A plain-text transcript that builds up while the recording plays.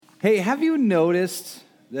Hey, have you noticed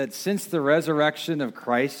that since the resurrection of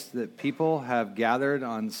Christ that people have gathered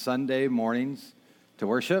on Sunday mornings to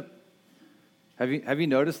worship? Have you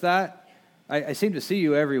noticed that? I seem to see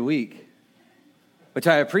you every week, which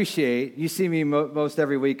I appreciate. You see me most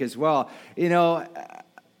every week as well. You know,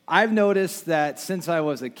 I've noticed that since I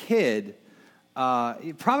was a kid,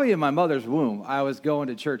 probably in my mother's womb, I was going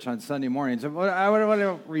to church on Sunday mornings. And what I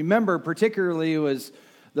remember particularly was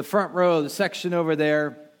the front row, the section over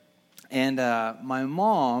there. And my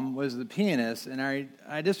mom was the pianist, and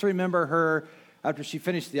I just remember her, after she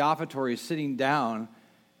finished the offertory, sitting down,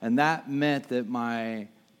 and that meant that my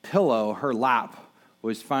pillow, her lap,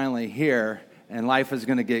 was finally here, and life was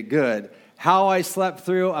going to get good. How I slept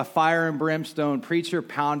through a fire and brimstone preacher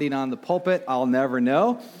pounding on the pulpit, I'll never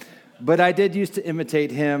know. But I did used to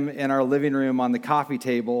imitate him in our living room on the coffee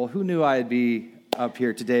table. Who knew I'd be up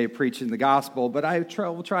here today preaching the gospel? But I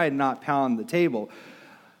will try and not pound the table.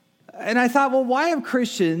 And I thought, well, why have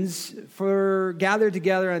Christians gathered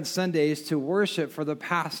together on Sundays to worship for the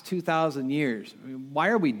past 2,000 years? I mean, why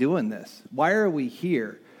are we doing this? Why are we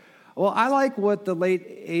here? Well, I like what the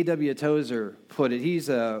late A.W. Tozer put it. He's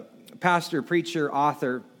a pastor, preacher,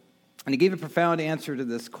 author, and he gave a profound answer to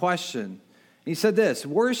this question. He said this: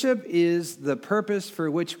 worship is the purpose for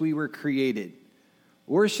which we were created.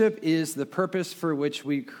 Worship is the purpose for which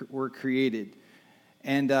we were created.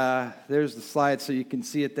 And there's the slide so you can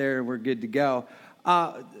see it there, and we're good to go.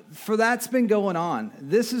 For that's been going on.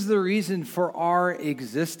 This is the reason for our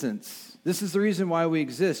existence. This is the reason why we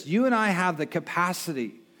exist. You and I have the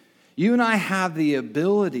capacity. You and I have the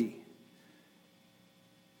ability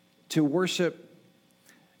to worship.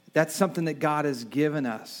 That's something that God has given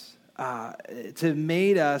us, to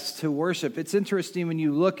made us to worship. It's interesting when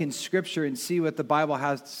you look in Scripture and see what the Bible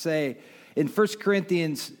has to say. In 1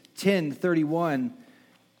 Corinthians 10:31,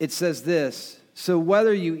 it says this: so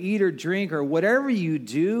whether you eat or drink or whatever you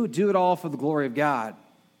do, do it all for the glory of God.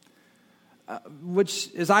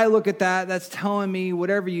 Which, as I look at that, that's telling me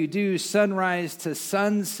whatever you do, sunrise to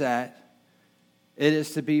sunset, it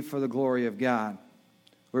is to be for the glory of God.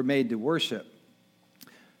 We're made to worship.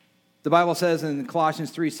 The Bible says in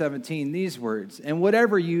Colossians 3:17 these words: and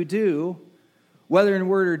whatever you do, whether in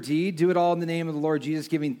word or deed, do it all in the name of the Lord Jesus,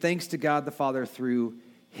 giving thanks to God the Father through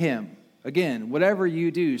Him. Again, whatever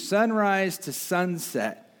you do, sunrise to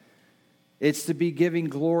sunset, it's to be giving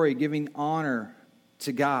glory, giving honor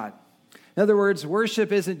to God. In other words,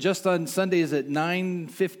 worship isn't just on Sundays at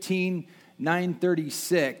 9:15,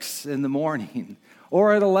 9:36 in the morning,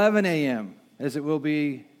 or at 11 a.m., as it will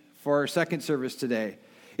be for our second service today.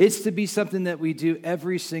 It's to be something that we do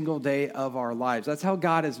every single day of our lives. That's how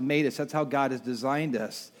God has made us. That's how God has designed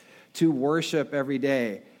us to worship every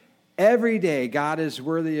day. Every day, God is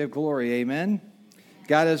worthy of glory, amen?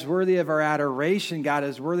 God is worthy of our adoration. God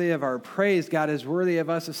is worthy of our praise. God is worthy of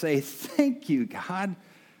us to say, thank you, God,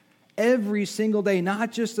 every single day,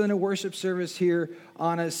 not just in a worship service here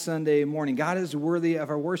on a Sunday morning. God is worthy of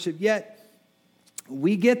our worship, yet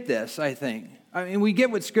we get this, I think. I mean, we get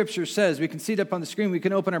what Scripture says. We can see it up on the screen. We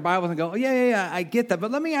can open our Bibles and go, oh, yeah, I get that. But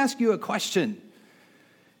let me ask you a question.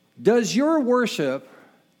 Does your worship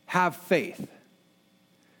have faith?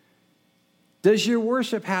 Does your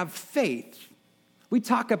worship have faith? We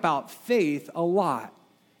talk about faith a lot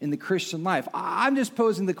in the Christian life. I'm just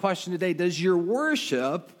posing the question today, does your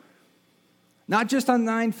worship, not just on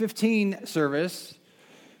 9:15 service,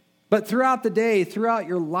 but throughout the day, throughout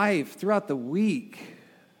your life, throughout the week,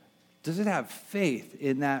 does it have faith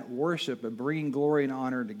in that worship of bringing glory and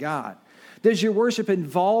honor to God? Does your worship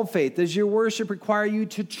involve faith? Does your worship require you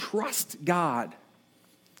to trust God?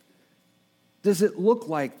 Does it look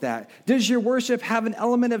like that? Does your worship have an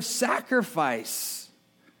element of sacrifice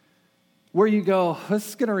where you go, this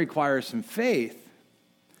is going to require some faith?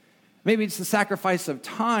 Maybe it's the sacrifice of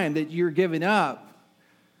time that you're giving up.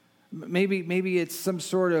 Maybe it's some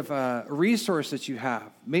sort of resource that you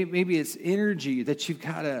have. Maybe it's energy that you've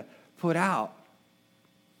got to put out.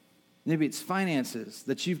 Maybe it's finances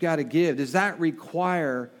that you've got to give. Does that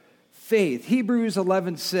require faith? Hebrews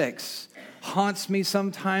 11:6 haunts me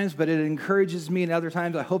sometimes, but it encourages me, and other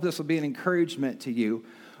times I hope this will be an encouragement to you.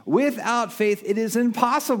 Without faith, it is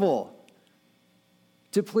impossible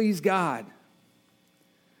to please God.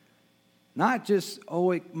 Not just,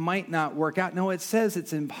 it might not work out. No, it says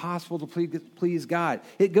it's impossible to please God.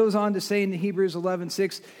 It goes on to say in Hebrews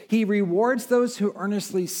 11:6, He rewards those who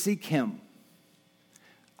earnestly seek Him.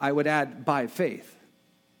 I would add, by faith.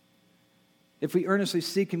 If we earnestly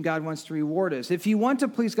seek Him, God wants to reward us. If you want to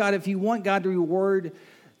please God, if you want God to reward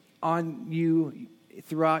on you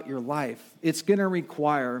throughout your life, it's going to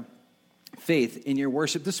require faith in your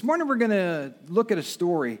worship. This morning we're going to look at a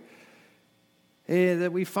story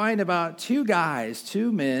that we find about two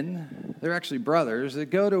men, they're actually brothers, that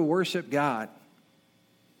go to worship God.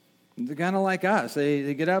 They're kind of like us.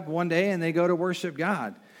 They get up one day and they go to worship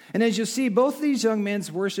God. And as you see, both of these young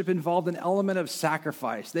men's worship involved an element of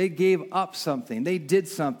sacrifice. They gave up something. They did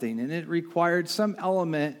something, and it required some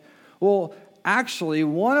element. Well, actually,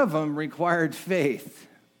 one of them required faith.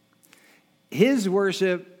 His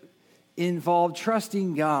worship involved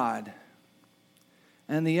trusting God.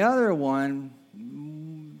 And the other one,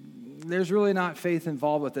 there's really not faith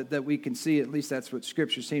involved with it that we can see. At least that's what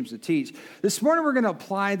Scripture seems to teach. This morning we're going to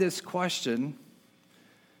apply this question: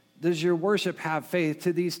 does your worship have faith,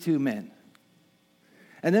 to these two men?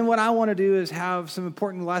 And then what I want to do is have some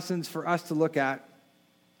important lessons for us to look at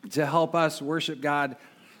to help us worship God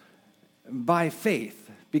by faith,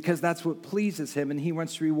 because that's what pleases Him, and He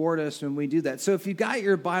wants to reward us when we do that. So if you got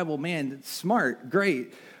your Bible, man, it's smart,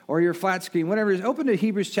 great, or your flat screen, whatever it is, open to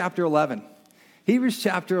Hebrews chapter 11. Hebrews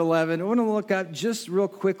chapter 11, I want to look up just real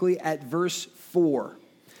quickly at verse 4.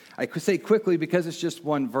 I could say quickly because it's just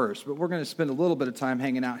one verse, but we're going to spend a little bit of time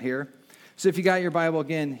hanging out here. So if you got your Bible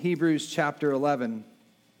again, Hebrews chapter 11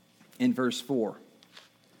 in verse 4.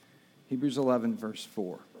 Hebrews 11, verse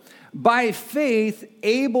 4. By faith,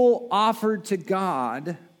 Abel offered to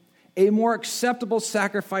God a more acceptable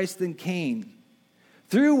sacrifice than Cain,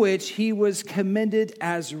 through which he was commended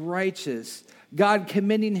as righteous, God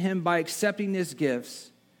commending him by accepting his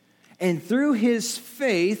gifts. And through his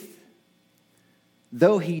faith,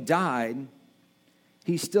 though he died,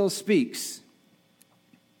 he still speaks.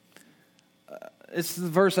 It's the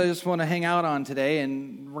verse I just want to hang out on today,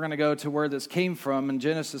 and we're going to go to where this came from in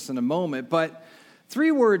Genesis in a moment. But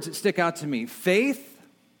 3 words that stick out to me: faith,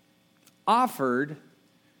 offered,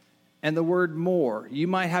 and the word more. You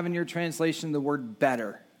might have in your translation the word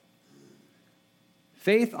better.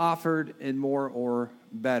 Faith, offered, and more or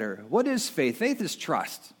better. What is faith? Faith is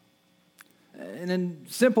trust. And in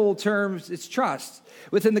simple terms, it's trust.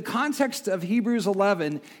 Within the context of Hebrews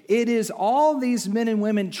 11, it is all these men and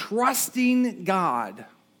women trusting God.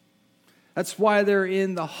 That's why they're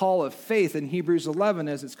in the hall of faith in Hebrews 11,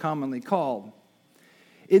 as it's commonly called.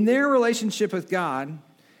 In their relationship with God,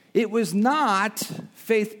 it was not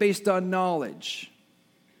faith based on knowledge.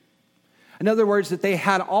 In other words, that they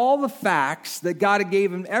had all the facts, that God gave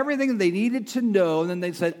them everything that they needed to know, and then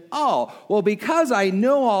they said, oh, well, because I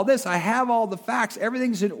know all this, I have all the facts,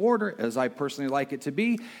 everything's in order, as I personally like it to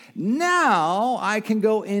be, now I can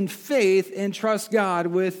go in faith and trust God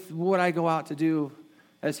with what I go out to do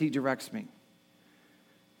as He directs me.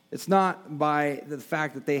 It's not by the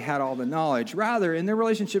fact that they had all the knowledge. Rather, in their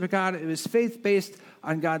relationship with God, it was faith based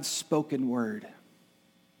on God's spoken word,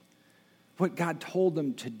 what God told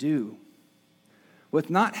them to do. With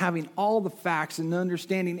not having all the facts and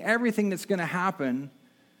understanding everything that's going to happen,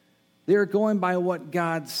 they're going by what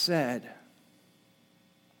God said.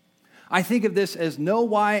 I think of this as know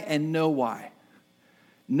why and know why.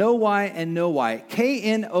 Know why and know why.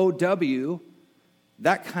 K-N-O-W,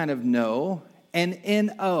 that kind of know, and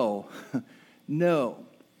N-O, no.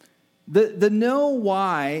 The know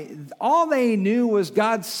why, all they knew was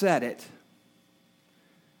God said it.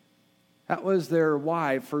 That was their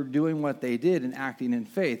why for doing what they did and acting in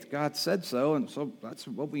faith. God said so, and so that's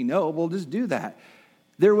what we know. We'll just do that.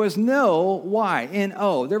 There was no why,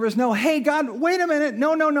 N-O. There was no, hey, God, wait a minute.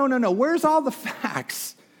 No. Where's all the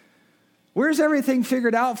facts? Where's everything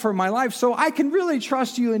figured out for my life so I can really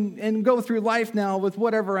trust you and go through life now with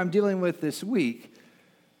whatever I'm dealing with this week?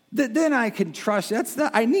 Then I can trust you.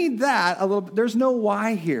 I need that a little bit. There's no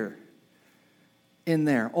why here. In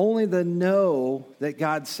there. Only the know that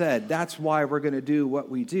God said. That's why we're going to do what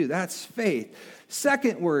we do. That's faith.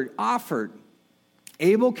 Second word, offered.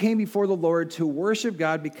 Abel came before the Lord to worship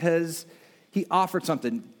God because he offered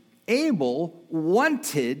something. Abel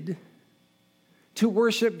wanted to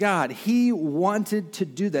worship God. He wanted to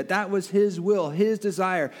do that. That was his will, his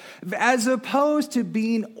desire. As opposed to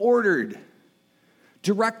being ordered,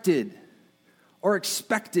 directed, or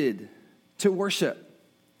expected to worship.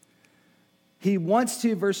 He wants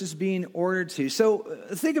to versus being ordered to. So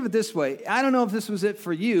think of it this way. I don't know if this was it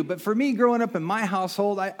for you, but for me growing up in my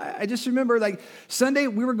household, I just remember like Sunday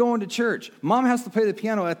we were going to church. Mom has to play the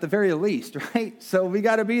piano at the very least, right? So we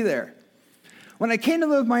got to be there. When I came to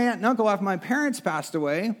live with my aunt and uncle after my parents passed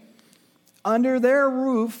away, under their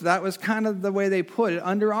roof, that was kind of the way they put it,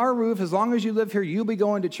 under our roof, as long as you live here, you'll be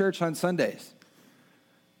going to church on Sundays.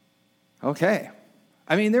 Okay.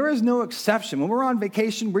 I mean, there is no exception. When we're on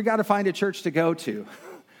vacation, we got to find a church to go to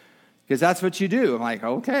because that's what you do. I'm like,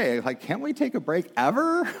 okay, can't we take a break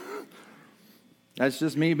ever? That's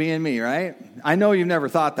just me being me, right? I know you've never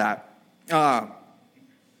thought that.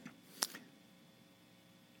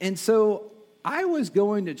 And so I was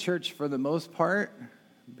going to church for the most part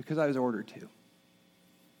because I was ordered to.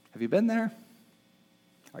 Have you been there?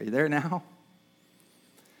 Are you there now?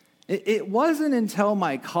 It wasn't until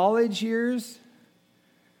my college years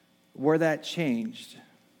where that changed.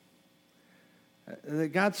 That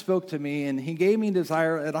God spoke to me and he gave me a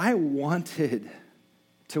desire that I wanted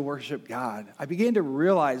to worship God. I began to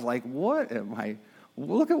realize, what am I?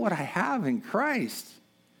 Look at what I have in Christ.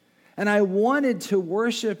 And I wanted to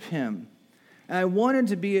worship him. And I wanted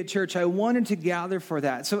to be at church. I wanted to gather for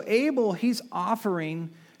that. So Abel, he's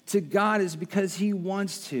offering to God is because he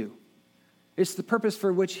wants to. It's the purpose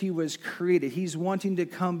for which he was created. He's wanting to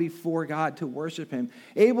come before God to worship him.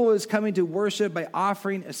 Abel is coming to worship by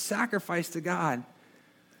offering a sacrifice to God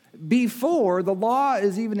before the law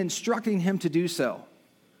is even instructing him to do so.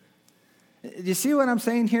 Do you see what I'm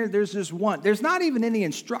saying here? There's just one. There's not even any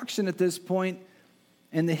instruction at this point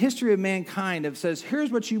in the history of mankind that says, here's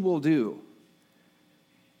what you will do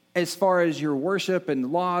as far as your worship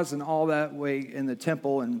and laws and all that way in the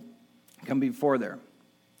temple and come before there.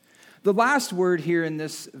 The last word here in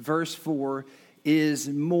this verse 4 is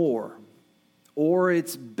more, or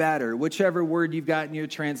it's better, whichever word you've got in your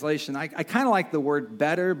translation. I kind of like the word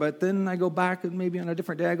better, but then I go back and maybe on a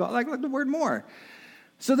different day I go, I like the word more.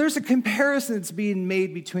 So there's a comparison that's being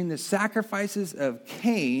made between the sacrifices of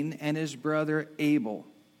Cain and his brother Abel.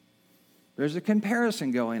 There's a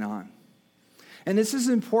comparison going on. And this is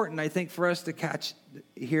important, I think, for us to catch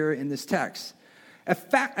here in this text.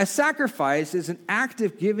 A sacrifice is an act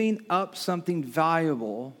of giving up something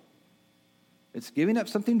valuable. It's giving up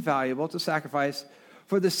something valuable to sacrifice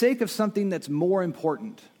for the sake of something that's more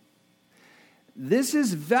important. This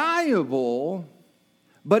is valuable,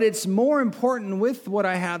 but it's more important with what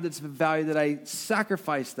I have that's of value that I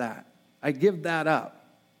sacrifice that. I give that up.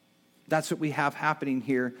 That's what we have happening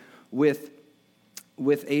here with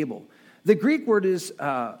Abel. The Greek word is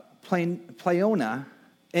pleiona,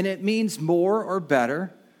 and it means more or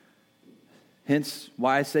better. Hence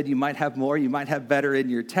why I said you might have more, you might have better in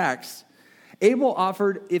your text. Abel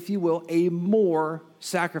offered, if you will, a more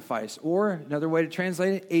sacrifice, or another way to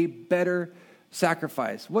translate it, a better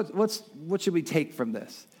sacrifice. What should we take from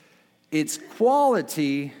this? It's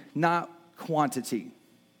quality, not quantity.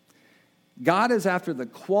 God is after the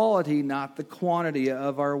quality, not the quantity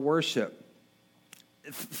of our worship.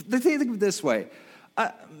 Think of it this way.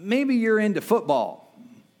 Maybe you're into football.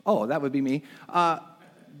 Oh, that would be me.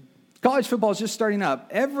 College football is just starting up.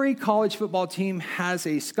 Every college football team has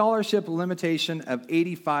a scholarship limitation of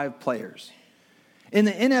 85 players. In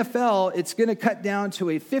the NFL, it's going to cut down to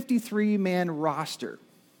a 53-man roster.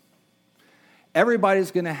 Everybody's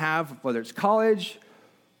going to have, whether it's college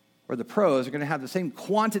or the pros, are going to have the same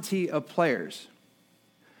quantity of players.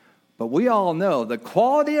 But we all know the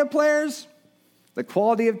quality of players, the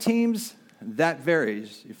quality of teams, that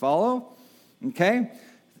varies. You follow? Okay?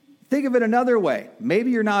 Think of it another way.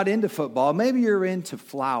 Maybe you're not into football. Maybe you're into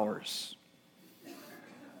flowers.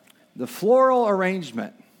 The floral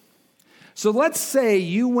arrangement. So let's say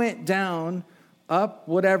you went down, up,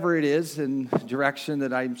 whatever it is, in the direction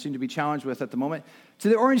that I seem to be challenged with at the moment, to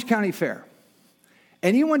the Orange County Fair.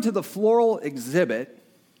 And you went to the floral exhibit,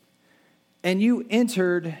 and you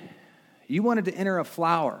wanted to enter a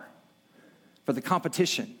flower for the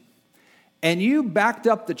competition. And you backed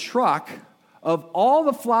up the truck of all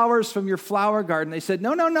the flowers from your flower garden. They said,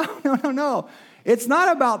 no. It's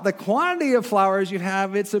not about the quantity of flowers you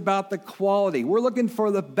have. It's about the quality. We're looking for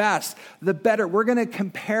the best, the better. We're going to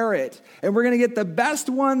compare it, and we're going to get the best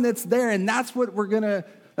one that's there, and that's what we're going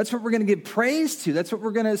to give praise to. That's what we're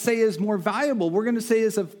going to say is more valuable. We're going to say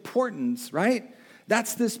is of importance, right?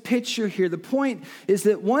 That's this picture here. The point is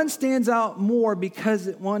that one stands out more because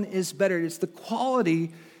one is better. It's the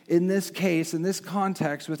quality in this case, in this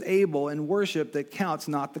context with Abel and worship that counts,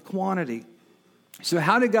 not the quantity. So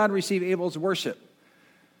how did God receive Abel's worship?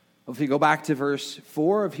 Well, if you go back to verse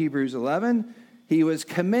 4 of Hebrews 11, he was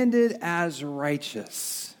commended as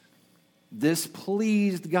righteous. This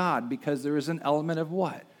pleased God because there is an element of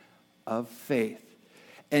what? Of faith.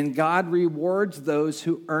 And God rewards those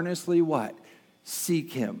who earnestly what?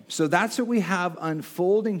 Seek him. So that's what we have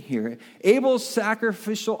unfolding here. Abel's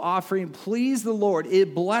sacrificial offering pleased the Lord.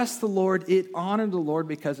 It blessed the Lord. It honored the Lord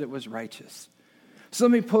because it was righteous. So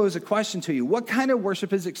let me pose a question to you. What kind of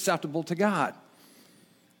worship is acceptable to God?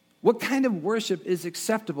 What kind of worship is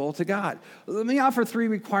acceptable to God? Let me offer 3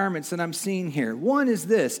 requirements that I'm seeing here. One is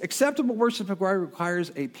this. Acceptable worship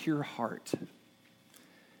requires a pure heart.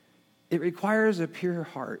 It requires a pure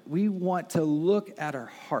heart. We want to look at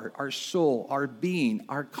our heart, our soul, our being,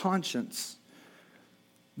 our conscience.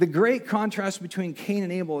 The great contrast between Cain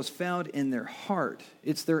and Abel is found in their heart.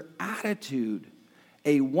 It's their attitude.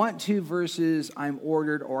 A want to versus I'm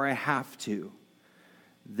ordered or I have to.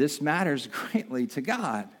 This matters greatly to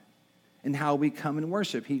God and how we come and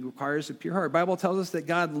worship. He requires a pure heart. The Bible tells us that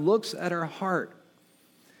God looks at our heart.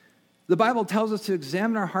 The Bible tells us to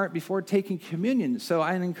examine our heart before taking communion. So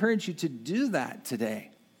I encourage you to do that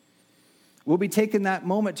today. We'll be taking that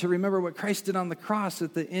moment to remember what Christ did on the cross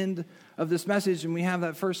at the end of this message. And we have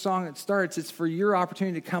that first song that starts. It's for your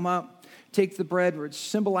opportunity to come up, take the bread, which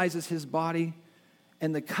symbolizes his body,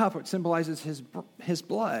 and the cup, which symbolizes his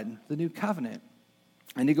blood, the new covenant.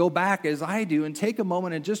 And to go back as I do and take a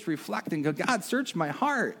moment and just reflect and go, God, search my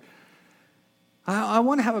heart. I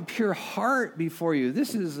want to have a pure heart before you.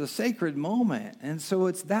 This is a sacred moment. And so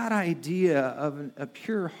it's that idea of a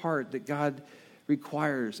pure heart that God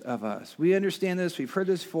requires of us. We understand this. We've heard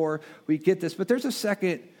this before. We get this. But there's a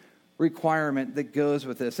second requirement that goes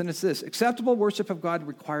with this. And it's this. Acceptable worship of God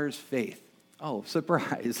requires faith. Oh,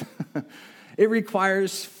 surprise. It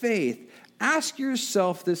requires faith. Ask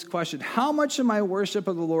yourself this question. How much of my worship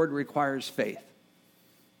of the Lord requires faith?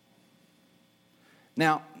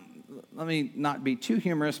 Now, let me not be too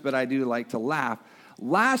humorous, but I do like to laugh.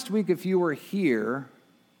 Last week, if you were here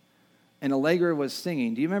and Allegra was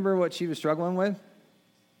singing, do you remember what she was struggling with?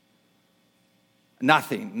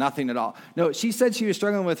 Nothing at all. No, she said she was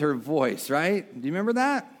struggling with her voice, right? Do you remember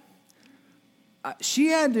that? She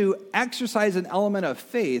had to exercise an element of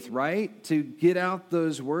faith, right, to get out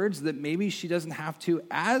those words that maybe she doesn't have to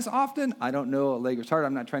as often. I don't know Allegra's heart.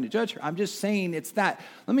 I'm not trying to judge her. I'm just saying it's that.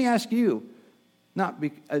 Let me ask you, not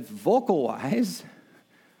vocal-wise,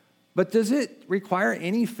 but does it require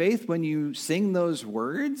any faith when you sing those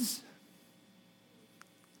words?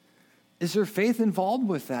 Is there faith involved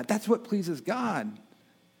with that? That's what pleases God.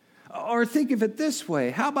 Or think of it this way.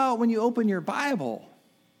 How about when you open your Bible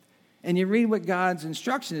and you read what God's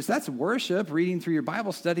instruction is? That's worship, reading through your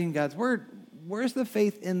Bible, studying God's word. Where's the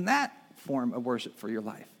faith in that form of worship for your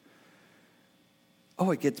life?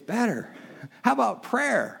 Oh, it gets better. How about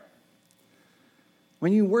prayer?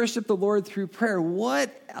 When you worship the Lord through prayer,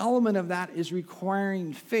 what element of that is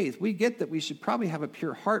requiring faith? We get that we should probably have a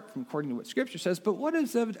pure heart according to what Scripture says, but what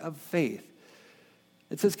is it of faith?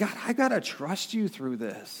 It says, God, I got to trust you through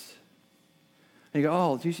this. And you go,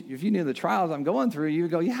 oh, if you knew the trials I'm going through, you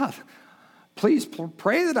would go, yeah, please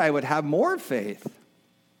pray that I would have more faith,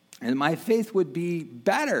 and my faith would be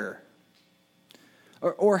better.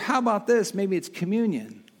 Or how about this? Maybe it's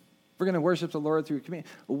communion. We're going to worship the Lord through communion.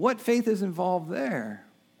 What faith is involved there?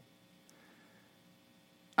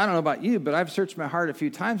 I don't know about you, but I've searched my heart a few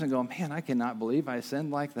times and go, man, I cannot believe I sinned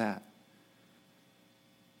like that.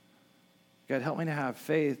 God, help me to have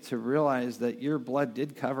faith to realize that your blood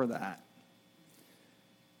did cover that.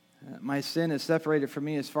 My sin is separated from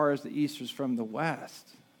me as far as the east is from the west.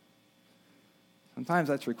 Sometimes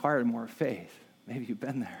that's required more faith. Maybe you've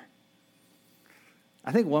been there.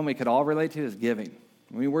 I think one we could all relate to is giving.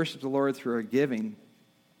 When we worship the Lord through our giving,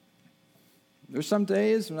 there's some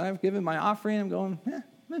days when I've given my offering, I'm going,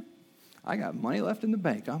 I got money left in the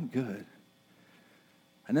bank. I'm good.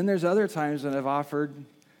 And then there's other times when I've offered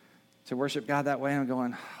to worship God that way, and I'm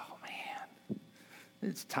going, oh, man,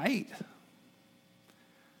 it's tight.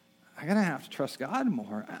 I'm going to have to trust God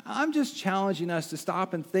more. I'm just challenging us to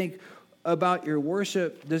stop and think about your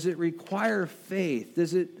worship. Does it require faith?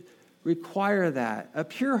 Does it require that? A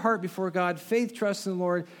pure heart before God, faith, trust in the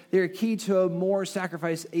Lord, they're key to a more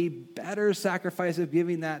sacrifice, a better sacrifice of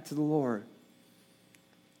giving that to the Lord.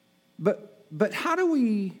 But how do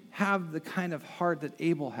we have the kind of heart that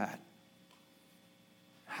Abel had?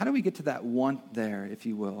 How do we get to that want there, if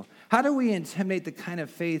you will? How do we intimidate the kind of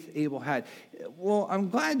faith Abel had? Well, I'm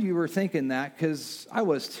glad you were thinking that, because I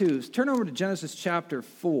was too. Turn over to Genesis chapter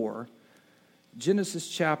 4. Genesis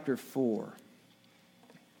chapter 4.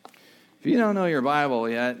 If you don't know your Bible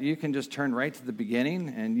yet, you can just turn right to the beginning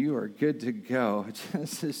and you are good to go.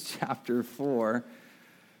 Genesis chapter 4.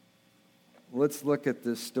 Let's look at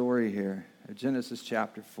this story here. Genesis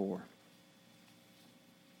chapter 4.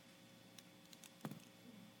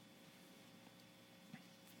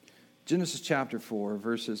 Genesis chapter 4,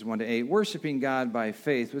 verses 1 to 8. Worshiping God by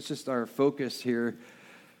faith. It's just our focus here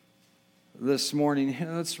this morning.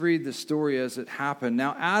 Let's read the story as it happened.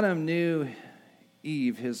 Now Adam knew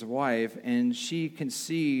Eve, his wife, and she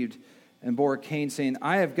conceived and bore Cain, saying,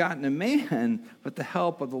 I have gotten a man with the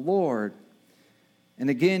help of the Lord. And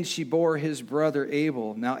again she bore his brother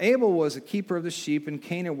Abel. Now Abel was a keeper of the sheep, and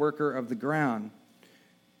Cain a worker of the ground.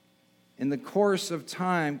 In the course of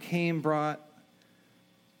time, Cain brought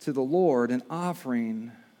to the Lord an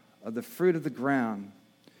offering of the fruit of the ground.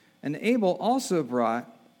 And Abel also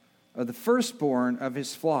brought of the firstborn of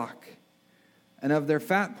his flock and of their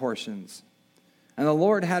fat portions. And the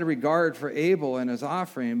Lord had regard for Abel and his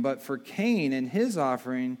offering, but for Cain and his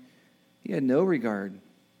offering he had no regard.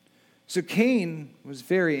 So Cain was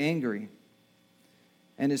very angry,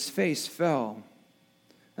 and his face fell.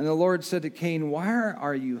 And the Lord said to Cain, "Why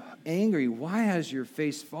are you angry? Why has your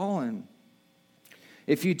face fallen?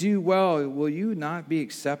 If you do well, will you not be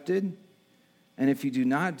accepted? And if you do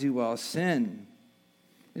not do well, sin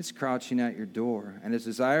is crouching at your door, and its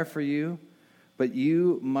desire for you, but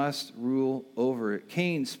you must rule over it."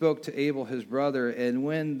 Cain spoke to Abel his brother, and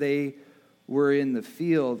when they were in the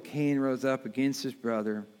field, Cain rose up against his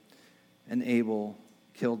brother, and Abel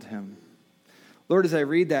killed him. Lord, as I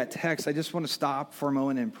read that text, I just want to stop for a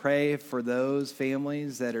moment and pray for those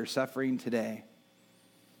families that are suffering today.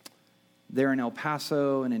 They're in El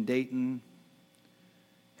Paso and in Dayton,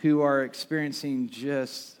 who are experiencing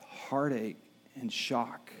just heartache and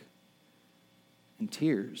shock and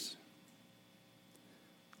tears.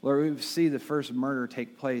 Lord, we see the first murder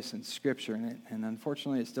take place in Scripture, and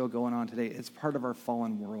unfortunately it's still going on today. It's part of our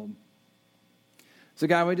fallen world. So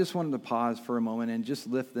God, we just wanted to pause for a moment and just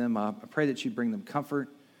lift them up. I pray that you bring them comfort,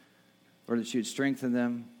 Lord, that you'd strengthen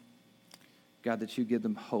them. God, that you give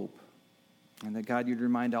them hope. And that, God, you'd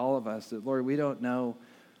remind all of us that, Lord, we don't know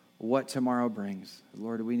what tomorrow brings.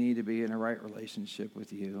 Lord, we need to be in a right relationship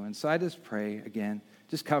with you. And so I just pray, again,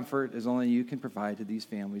 just comfort as only you can provide to these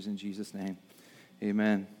families in Jesus' name.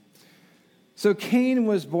 Amen. So Cain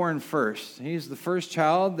was born first. He's the first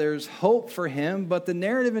child. There's hope for him, but the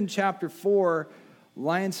narrative in chapter 4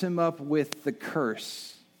 lines him up with the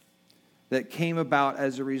curse that came about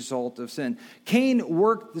as a result of sin. Cain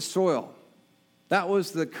worked the soil. That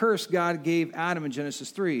was the curse God gave Adam in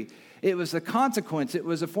Genesis 3. It was a consequence. It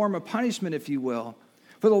was a form of punishment, if you will,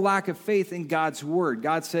 for the lack of faith in God's word.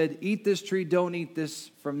 God said, eat this tree, don't eat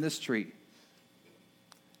this from this tree.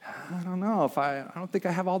 I don't know if I don't think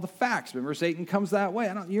I have all the facts. Remember, Satan comes that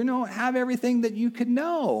way. You don't have everything that you could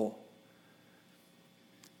know.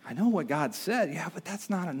 I know what God said. Yeah, but that's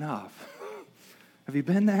not enough. Have you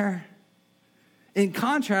been there? In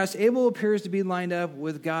contrast, Abel appears to be lined up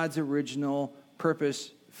with God's original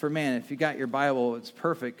purpose for man. If you got your Bible, it's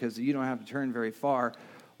perfect because you don't have to turn very far.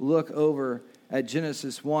 Look over at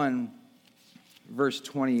Genesis 1, verse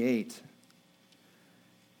 28.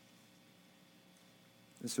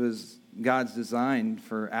 This was God's design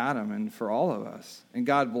for Adam and for all of us. And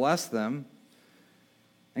God blessed them.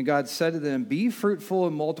 And God said to them, "Be fruitful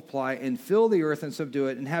and multiply, and fill the earth and subdue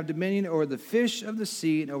it, and have dominion over the fish of the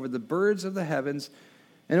sea, and over the birds of the heavens,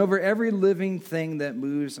 and over every living thing that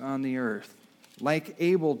moves on the earth," like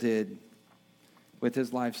Abel did with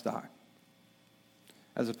his livestock.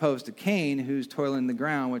 As opposed to Cain, who's toiling the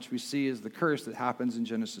ground, which we see is the curse that happens in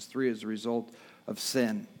Genesis 3 as a result of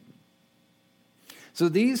sin. So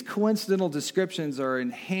these coincidental descriptions are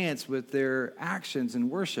enhanced with their actions in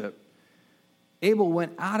worship. Abel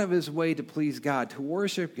went out of his way to please God, to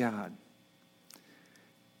worship God,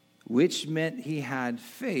 which meant he had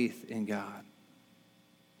faith in God.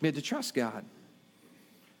 He had to trust God.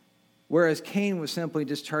 Whereas Cain was simply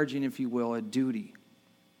discharging, if you will, a duty.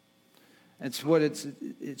 It's what it's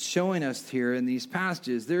showing us here in these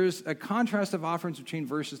passages. There's a contrast of offerings between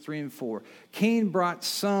verses 3 and 4. Cain brought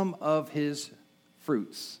some of his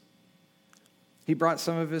fruits. He brought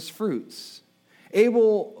some of his fruits.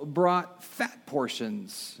 Abel brought fat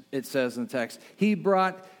portions, it says in the text. He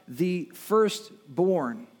brought the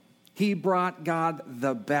firstborn. He brought God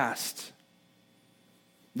the best.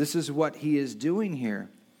 This is what he is doing here.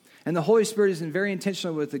 And the Holy Spirit is very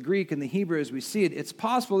intentional with the Greek and the Hebrew as we see it. It's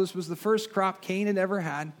possible this was the first crop Cain had ever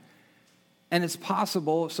had. And it's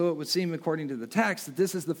possible, so it would seem according to the text, that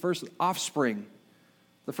this is the first offspring,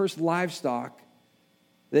 the first livestock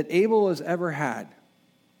that Abel has ever had.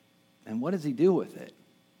 And what does he do with it?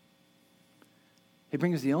 He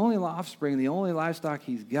brings the only offspring, the only livestock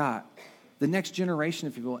he's got, the next generation,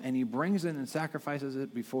 if you will, and he brings it and sacrifices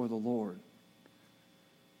it before the Lord.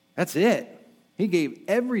 That's it. He gave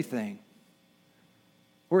everything.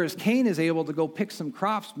 Whereas Cain is able to go pick some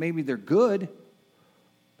crops, maybe they're good,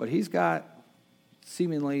 but he's got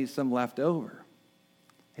seemingly some left over.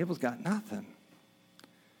 Abel's got nothing.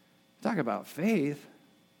 Talk about faith.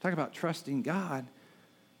 Talk about trusting God.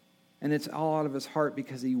 And it's all out of his heart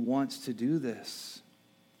because he wants to do this.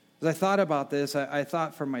 As I thought about this, I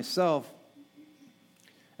thought for myself,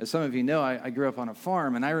 as some of you know, I grew up on a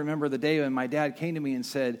farm, and I remember the day when my dad came to me and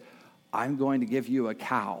said, "I'm going to give you a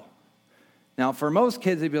cow." Now, for most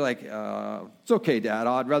kids, they'd be like, it's okay, Dad.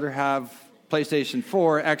 I'd rather have PlayStation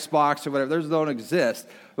 4, Xbox, or whatever. Those don't exist.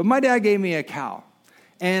 But my dad gave me a cow.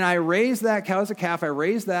 And I raised that cow as a calf. I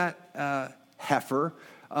raised that heifer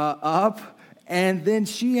up, and then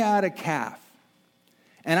she had a calf.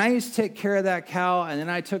 And I used to take care of that cow, and then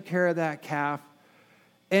I took care of that calf.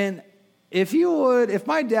 And if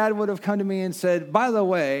my dad would have come to me and said, by the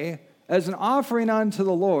way, as an offering unto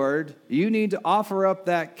the Lord, you need to offer up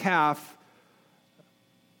that calf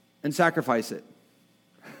and sacrifice it.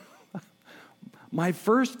 My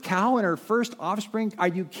first cow and her first offspring, are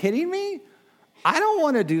you kidding me? I don't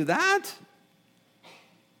want to do that.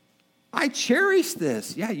 I cherish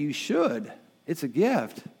this. Yeah, you should. It's a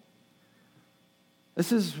gift.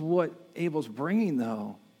 This is what Abel's bringing,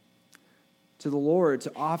 though, to the Lord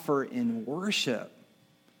to offer in worship.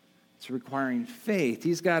 It's requiring faith.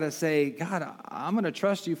 He's got to say, God, I'm going to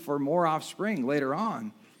trust you for more offspring later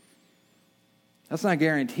on. That's not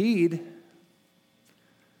guaranteed.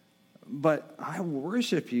 But I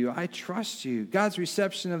worship you. I trust you. God's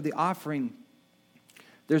reception of the offering,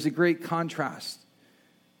 there's a great contrast.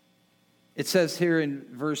 It says here in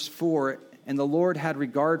verse 4, and the Lord had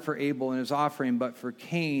regard for Abel and his offering, but for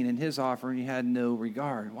Cain and his offering he had no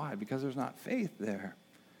regard. Why? Because there's not faith there.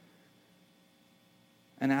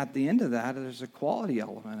 And at the end of that, there's a quality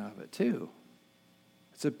element of it too.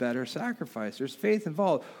 It's a better sacrifice. There's faith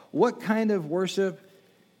involved. What kind of worship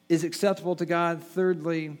is acceptable to God? Third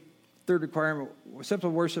requirement,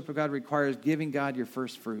 acceptable worship of God requires giving God your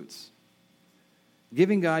first fruits.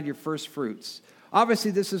 Giving God your first fruits.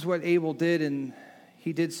 Obviously, this is what Abel did, and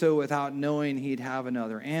he did so without knowing he'd have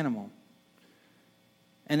another animal.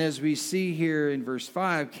 And as we see here in verse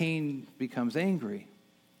 5, Cain becomes angry.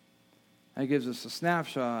 That gives us a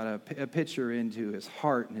snapshot, a picture into his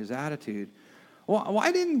heart and his attitude. Well,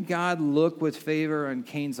 why didn't God look with favor on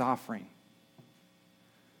Cain's offering?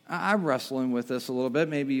 I'm wrestling with this a little bit.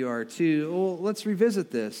 Maybe you are too. Well, let's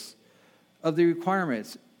revisit this of the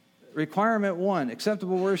requirements. Requirement 1,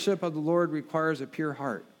 acceptable worship of the Lord requires a pure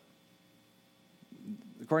heart.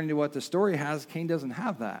 According to what the story has, Cain doesn't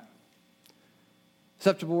have that.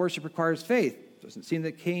 Acceptable worship requires faith. Doesn't seem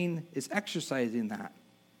that Cain is exercising that.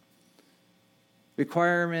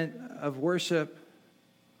 Requirement of worship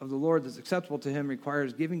of the Lord that's acceptable to him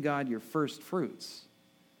requires giving God your first fruits.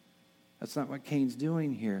 That's not what Cain's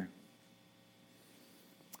doing here.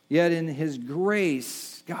 Yet in his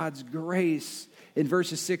grace, God's grace, in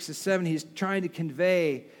verses 6 to 7, he's trying to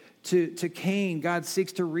convey to Cain. God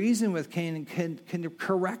seeks to reason with Cain and can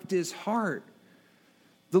correct his heart.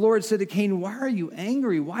 The Lord said to Cain, why are you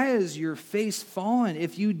angry? Why is your face fallen?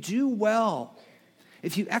 If you do well,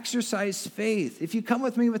 if you exercise faith, if you come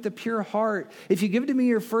with me with a pure heart, if you give to me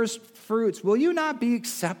your first fruits, will you not be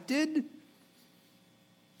accepted?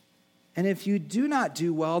 And if you do not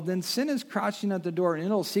do well, then sin is crouching at the door, and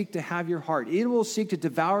it'll seek to have your heart. It will seek to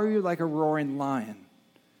devour you like a roaring lion.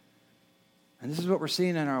 And this is what we're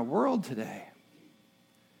seeing in our world today.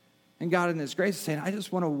 And God in his grace is saying, I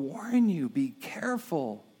just want to warn you, be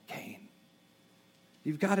careful, Cain.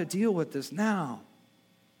 You've got to deal with this now.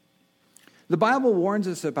 The Bible warns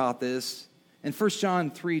us about this. In 1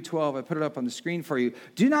 John 3:12, I put it up on the screen for you.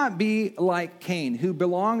 Do not be like Cain, who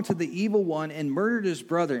belonged to the evil one and murdered his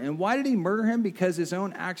brother. And why did he murder him? Because his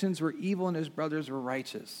own actions were evil and his brothers were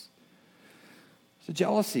righteous. So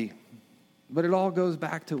jealousy. But it all goes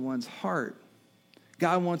back to one's heart.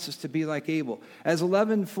 God wants us to be like Abel. As Hebrews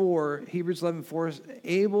 11:4,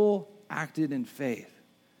 Abel acted in faith.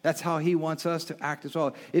 That's how he wants us to act as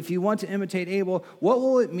well. If you want to imitate Abel, what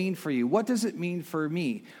will it mean for you? What does it mean for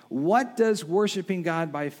me? What does worshiping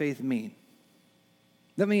God by faith mean?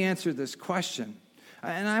 Let me answer this question.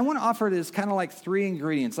 And I want to offer it as kind of like 3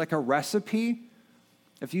 ingredients, like a recipe.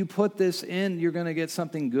 If you put this in, you're going to get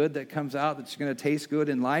something good that comes out that's going to taste good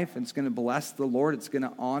in life, and it's going to bless the Lord. It's going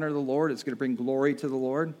to honor the Lord. It's going to bring glory to the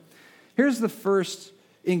Lord. Here's the first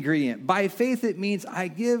ingredient. By faith, it means I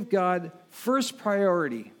give God first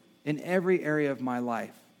priority in every area of my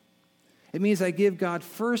life. It means I give God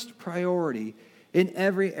first priority in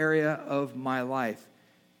every area of my life.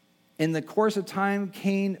 In the course of time,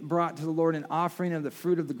 Cain brought to the Lord an offering of the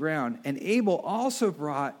fruit of the ground, and Abel also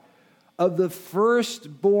brought of the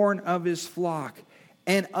firstborn of his flock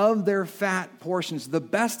and of their fat portions, the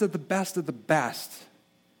best of the best of the best.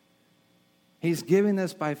 He's giving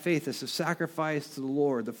this by faith as a sacrifice to the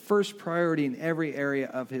Lord, the first priority in every area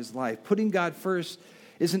of his life. Putting God first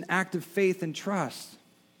is an act of faith and trust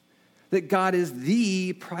that God is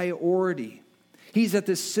the priority. He's at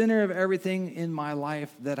the center of everything in my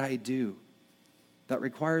life that I do. That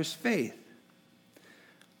requires faith.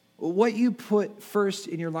 What you put first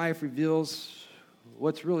in your life reveals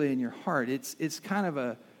what's really in your heart. It's kind of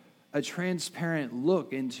a transparent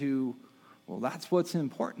look into, well, that's what's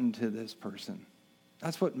important to this person.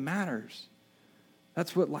 That's what matters.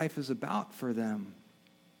 That's what life is about for them.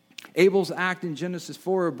 Abel's act in Genesis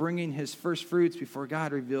 4 of bringing his first fruits before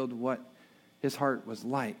God revealed what his heart was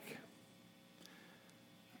like.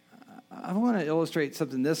 I want to illustrate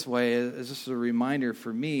something this way as just a reminder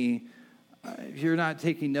for me. If you're not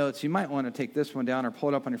taking notes, you might want to take this one down or pull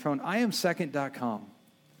it up on your phone. IamSecond.com.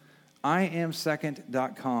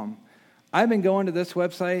 IamSecond.com. I've been going to this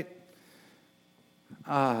website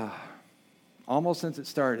almost since it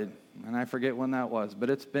started, and I forget when that was, but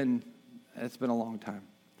it's been a long time.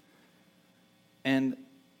 And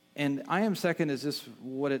I Am Second is just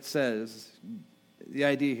what it says. The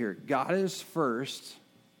idea here: God is first.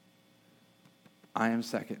 I am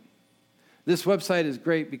second. This website is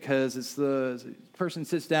great because it's the person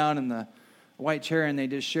sits down in the white chair and they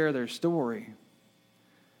just share their story.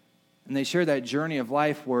 And they share that journey of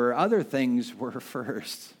life where other things were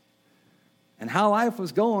first and how life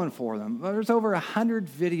was going for them. There's over 100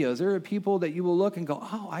 videos. There are people that you will look and go,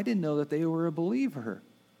 oh, I didn't know that they were a believer.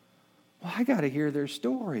 Well, I got to hear their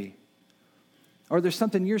story. Or there's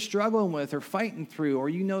something you're struggling with or fighting through, or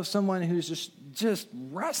you know someone who's just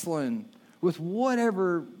wrestling with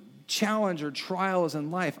whatever challenge or trial is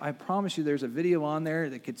in life. I promise you there's a video on there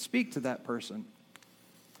that could speak to that person.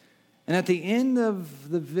 And at the end of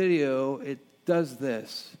the video, it does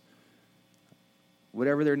this.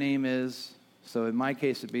 Whatever their name is, so in my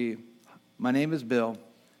case it'd be, my name is Bill,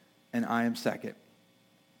 and I am second.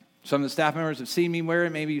 Some of the staff members have seen me wear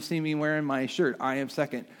it. Maybe you've seen me wearing my shirt, I am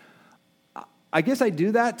second. I guess I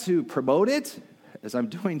do that to promote it, as I'm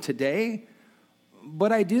doing today.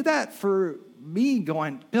 But I do that for me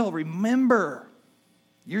going, Bill, remember,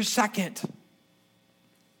 you're second.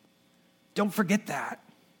 Don't forget that.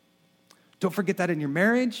 Don't forget that in your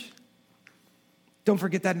marriage. Don't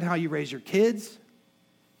forget that in how you raise your kids.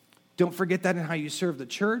 Don't forget that in how you serve the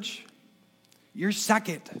church. You're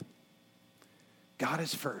second. God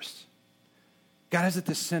is first. God is at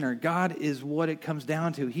the center. God is what it comes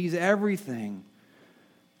down to. He's everything.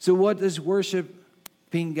 So what does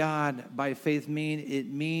worshiping God by faith mean? It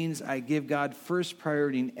means I give God first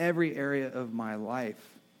priority in every area of my life.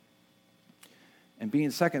 And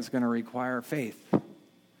being second is going to require faith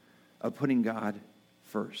of putting God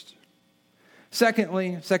first.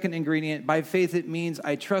 Secondly, second ingredient, by faith it means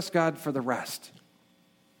I trust God for the rest.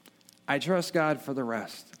 I trust God for the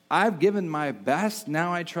rest. I've given my best,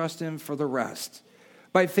 now I trust him for the rest.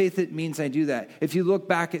 By faith it means I do that. If you look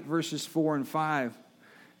back at verses 4 and 5,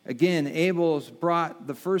 again, Abel's brought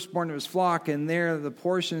the firstborn of his flock, and there the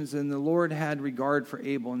portions, and the Lord had regard for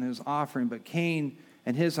Abel and his offering, but Cain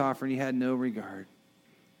and his offering he had no regard.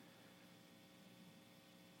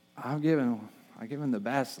 I've given the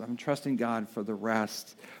best. I'm trusting God for the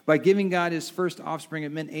rest. By giving God his first offspring,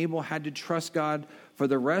 it meant Abel had to trust God for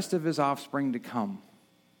the rest of his offspring to come.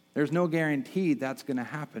 There's no guarantee that's going to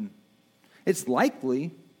happen. It's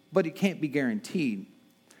likely, but it can't be guaranteed.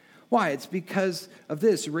 Why? It's because of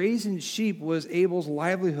this. Raising sheep was Abel's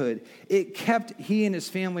livelihood. It kept he and his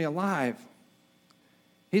family alive.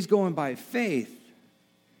 He's going by faith.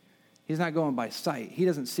 He's not going by sight. He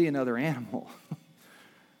doesn't see another animal.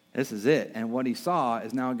 This is it. And what he saw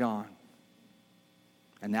is now gone.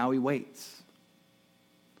 And now he waits.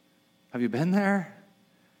 Have you been there?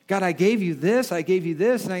 God, I gave you this,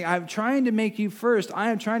 and I'm trying to make you first. I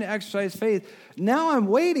am trying to exercise faith. Now I'm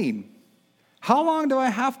waiting. How long do I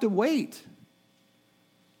have to wait?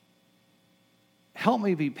 Help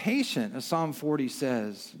me be patient, as Psalm 40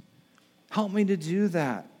 says. Help me to do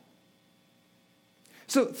that.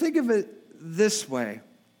 So think of it this way.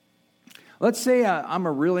 Let's say I'm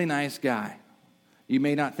a really nice guy. You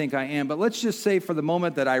may not think I am, but let's just say for the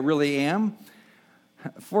moment that I really am.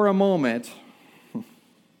 For a moment,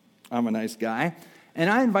 I'm a nice guy, and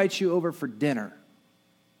I invite you over for dinner.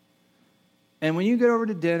 And when you get over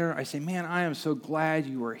to dinner, I say, man, I am so glad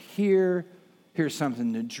you are here. Here's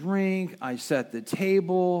something to drink. I set the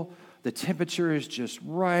table. The temperature is just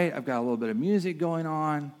right. I've got a little bit of music going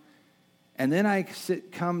on. And then I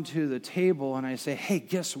come to the table and I say, hey,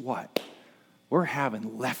 guess what? We're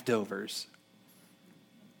having leftovers.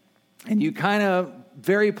 And you kind of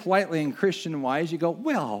very politely and Christian-wise, you go,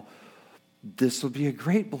 well, this will be a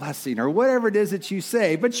great blessing, or whatever it is that you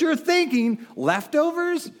say. But you're thinking,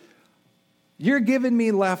 leftovers? You're giving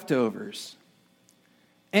me leftovers.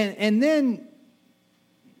 And then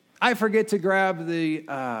I forget to grab the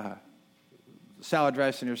salad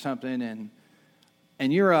dressing or something,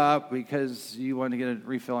 and you're up because you want to get a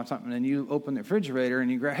refill on something, and you open the refrigerator and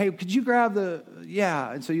you grab, hey, could you grab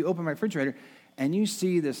yeah. And so you open my refrigerator and you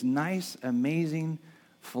see this nice, amazing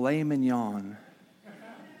filet mignon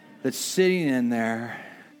that's sitting in there,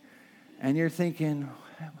 and you're thinking,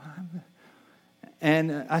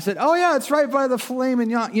 and I said, oh yeah, it's right by the filet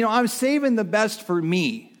mignon. I'm saving the best for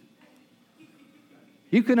me.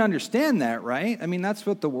 You can understand that, right? I mean, that's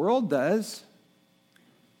what the world does.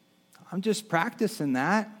 I'm just practicing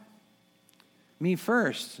that. Me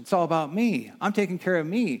first. It's all about me. I'm taking care of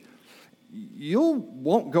me. You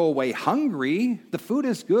won't go away hungry. The food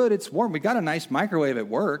is good. It's warm. We got a nice microwave. It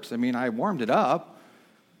works. I mean, I warmed it up.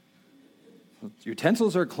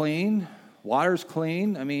 Utensils are clean. Water's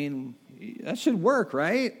clean. I mean, that should work,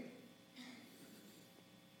 right?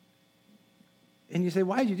 And you say,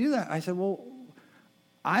 why did you do that? I said, well,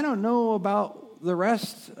 I don't know about the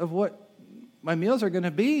rest of what my meals are going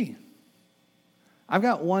to be. I've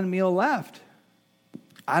got one meal left.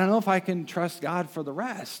 I don't know if I can trust God for the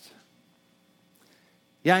rest.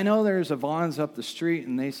 Yeah, I know there's a Vons up the street,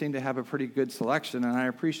 and they seem to have a pretty good selection, and I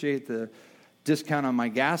appreciate the discount on my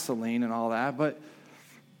gasoline and all that, but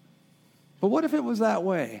what if it was that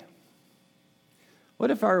way?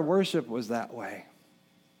 What if our worship was that way?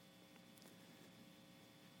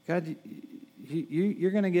 God,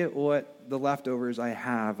 you're going to get what the leftovers I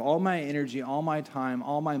have. All my energy, all my time,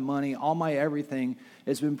 all my money, all my everything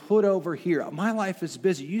has been put over here. My life is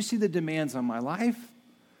busy. You see the demands on my life?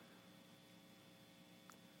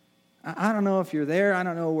 I don't know if you're there. I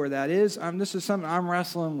don't know where that is. This is something I'm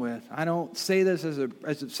wrestling with. I don't say this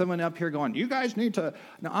as someone up here going, you guys need to.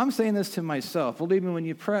 No, I'm saying this to myself. Believe me, when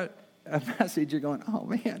you press a message, you're going, oh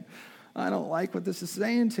man, I don't like what this is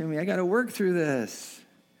saying to me. I got to work through this.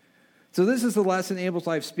 So this is the lesson Abel's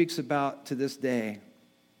life speaks about to this day.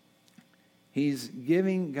 He's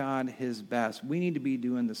giving God his best. We need to be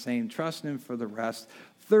doing the same. Trust him for the rest.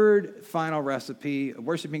 Third, final recipe,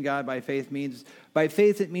 worshiping God by faith means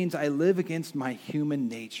I live against my human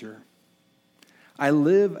nature. I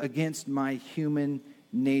live against my human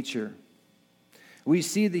nature. We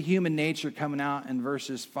see the human nature coming out in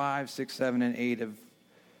verses 5, 6, 7, and 8 of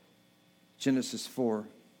Genesis 4.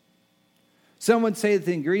 Some would say that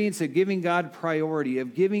the ingredients of giving God priority,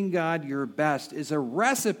 of giving God your best, is a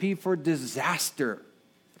recipe for disaster.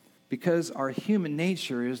 Because our human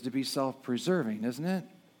nature is to be self-preserving, isn't it?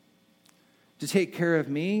 To take care of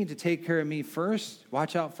me first.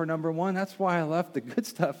 Watch out for number one. That's why I left the good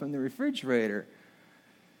stuff in the refrigerator.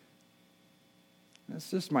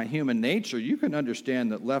 That's just my human nature. You can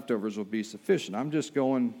understand that leftovers will be sufficient. I'm just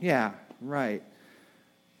going, yeah, right.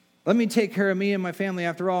 Let me take care of me and my family.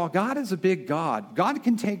 After all, God is a big God. God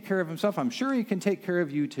can take care of himself. I'm sure he can take care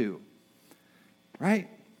of you too. Right?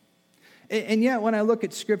 And yet, when I look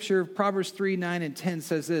at Scripture, Proverbs 3, 9, and 10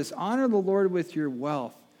 says this, honor the Lord with your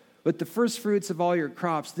wealth, with the first fruits of all your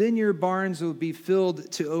crops. Then your barns will be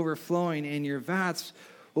filled to overflowing, and your vats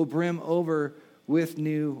will brim over with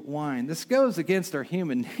new wine. This goes against our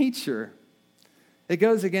human nature. It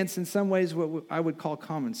goes against, in some ways, what I would call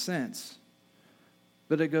common sense.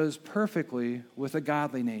 But it goes perfectly with a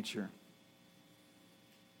godly nature.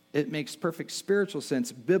 It makes perfect spiritual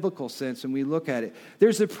sense, biblical sense, when we look at it.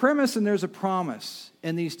 There's a premise and there's a promise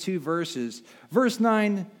in these two verses. Verse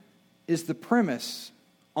 9 is the premise.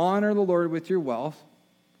 Honor the Lord with your wealth,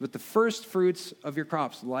 with the first fruits of your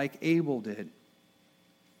crops, like Abel did.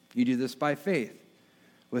 You do this by faith,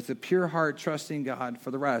 with a pure heart, trusting God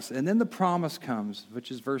for the rest. And then the promise comes,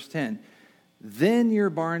 which is verse 10. Then your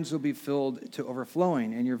barns will be filled to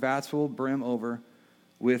overflowing, and your vats will brim over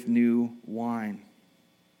with new wine.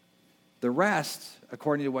 The rest,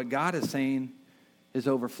 according to what God is saying, is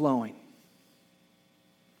overflowing.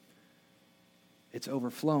 It's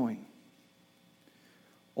overflowing.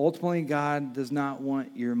 Ultimately, God does not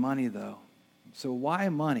want your money, though. So why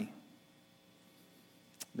money?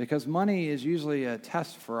 Because money is usually a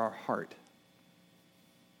test for our heart.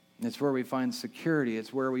 It's where we find security.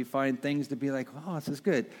 It's where we find things to be like, oh, this is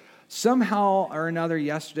good. Somehow or another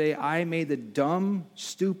yesterday, I made the dumb,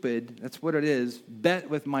 stupid, that's what it is, bet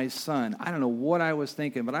with my son. I don't know what I was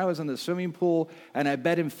thinking, but I was in the swimming pool, and I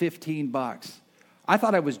bet him $15. I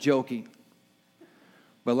thought I was joking.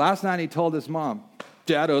 But last night he told his mom,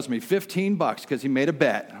 Dad owes me $15 because he made a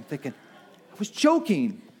bet. I'm thinking, I was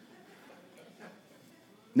joking.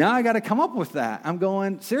 Now I got to come up with that. I'm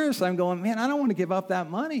going, man, I don't want to give up that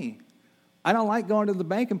money. I don't like going to the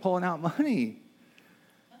bank and pulling out money.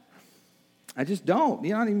 I just don't.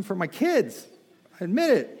 Not even for my kids. I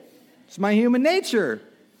admit it. It's my human nature.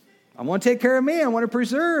 I want to take care of me. I want to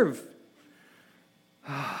preserve.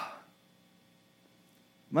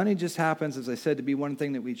 Money just happens, as I said, to be one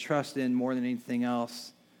thing that we trust in more than anything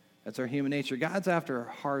else. That's our human nature. God's after our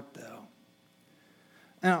heart, though.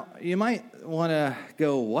 Now, you might want to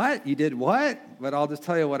go, what? You did what? But I'll just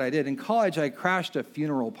tell you what I did. In college, I crashed a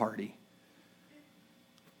funeral party,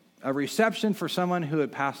 a reception for someone who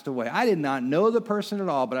had passed away. I did not know the person at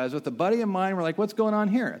all, but I was with a buddy of mine. We're like, what's going on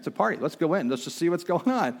here? It's a party. Let's go in. Let's just see what's going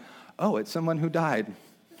on. Oh, it's someone who died.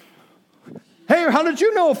 Hey, how did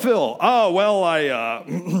you know Phil? Oh, well, I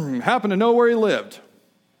happen to know where he lived.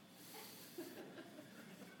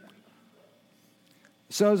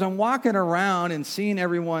 So as I'm walking around and seeing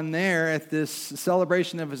everyone there at this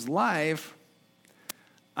celebration of his life,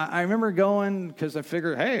 I remember going, because I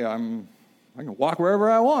figured, hey, I can walk wherever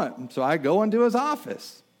I want. So I go into his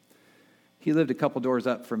office. He lived a couple doors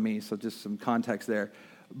up from me, so just some context there.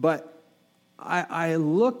 But I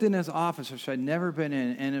looked in his office, which I'd never been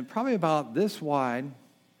in, and it probably about this wide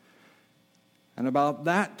and about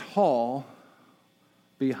that tall,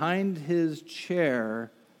 behind his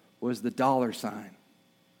chair was the dollar sign.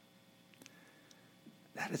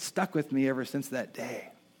 That has stuck with me ever since that day.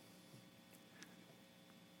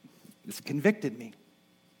 It's convicted me.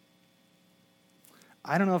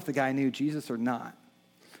 I don't know if the guy knew Jesus or not,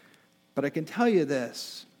 but I can tell you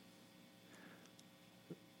this.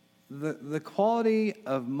 The quality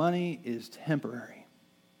of money is temporary,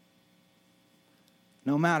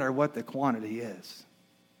 no matter what the quantity is.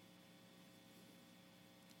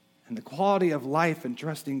 And the quality of life and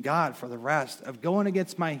trusting God for the rest, of going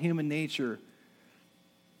against my human nature,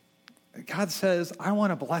 God says, I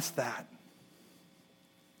want to bless that.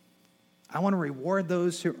 I want to reward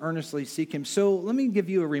those who earnestly seek him. So let me give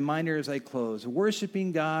you a reminder as I close.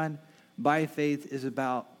 Worshiping God by faith is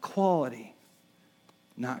about quality,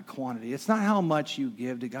 not quantity. It's not how much you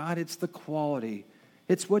give to God, it's the quality.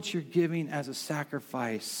 It's what you're giving as a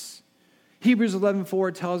sacrifice. Hebrews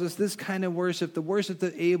 11:4 tells us this kind of worship, the worship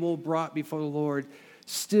that Abel brought before the Lord,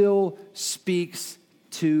 still speaks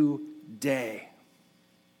today.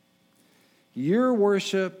 Your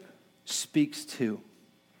worship speaks too.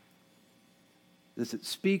 Does it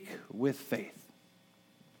speak with faith?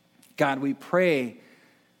 God, we pray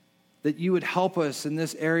that you would help us in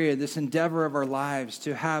this area, this endeavor of our lives,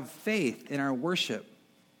 to have faith in our worship.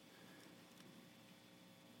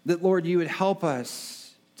 That, Lord, you would help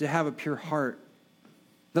us to have a pure heart.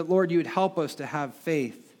 That, Lord, you would help us to have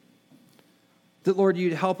faith. That, Lord,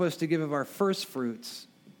 you'd help us to give of our first fruits.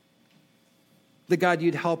 That, God,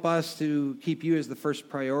 you'd help us to keep you as the first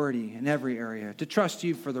priority in every area, to trust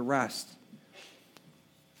you for the rest.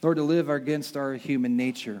 Lord, to live against our human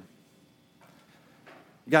nature.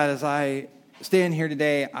 God, as I stand here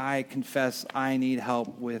today, I confess I need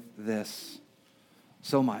help with this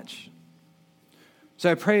so much. So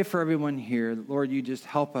I pray for everyone here, that, Lord, you just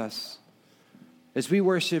help us as we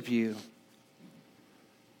worship you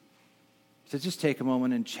to just take a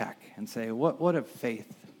moment and check and say, what of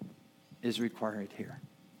faith is required here?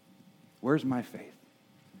 Where's my faith?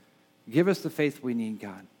 Give us the faith we need,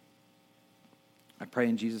 God. I pray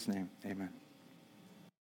in Jesus' name, amen.